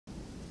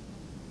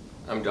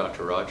I'm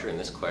Dr. Roger, and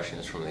this question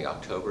is from the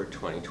October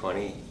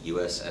 2020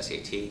 U.S.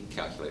 SAT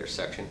Calculator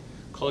section.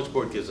 College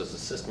Board gives us a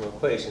system of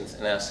equations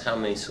and asks how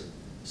many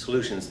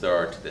solutions there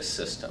are to this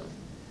system.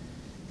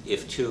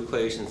 If two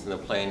equations in the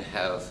plane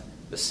have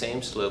the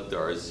same slope, there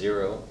are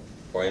 0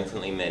 or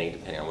infinitely many,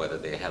 depending on whether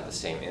they have the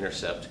same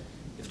intercept.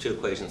 If two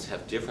equations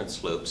have different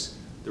slopes,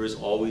 there is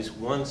always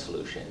one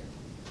solution.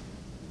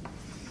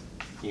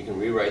 You can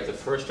rewrite the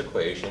first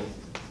equation,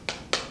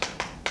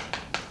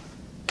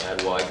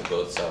 add y to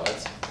both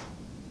sides,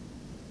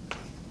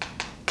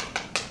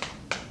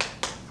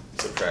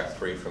 subtract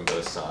 3 from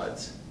both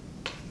sides.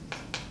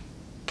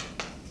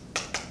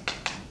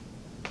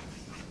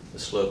 The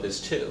slope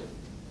is 2.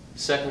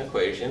 Second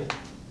equation,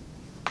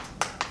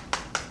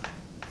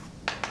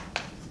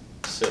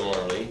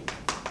 similarly,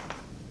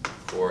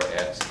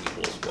 4x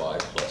equals y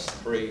plus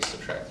 3,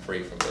 subtract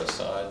 3 from both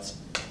sides,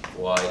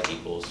 y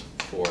equals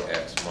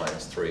 4x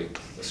minus 3.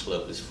 The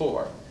slope is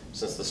 4.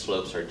 Since the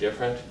slopes are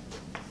different,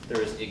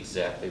 there is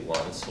exactly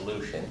one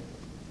solution.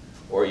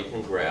 Or you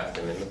can graph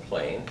them in the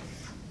plane.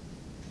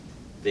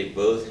 They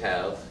both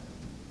have,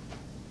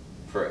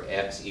 for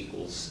x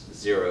equals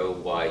 0,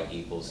 y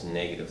equals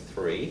negative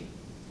 3,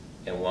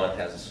 and one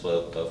has a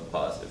slope of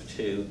positive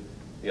 2,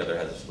 the other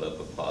has a slope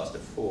of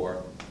positive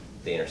 4.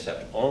 They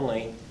intercept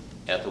only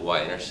at the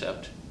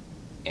y-intercept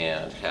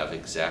and have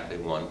exactly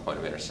one point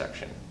of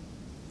intersection.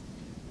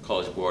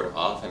 College Board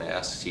often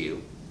asks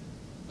you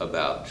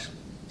about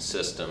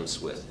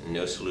systems with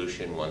no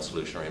solution, one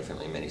solution, or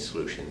infinitely many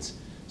solutions.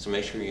 So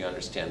make sure you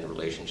understand the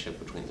relationship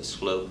between the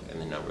slope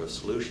and the number of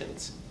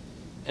solutions.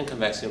 And come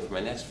back soon for my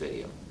next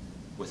video.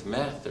 With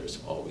math, there's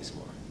always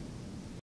more.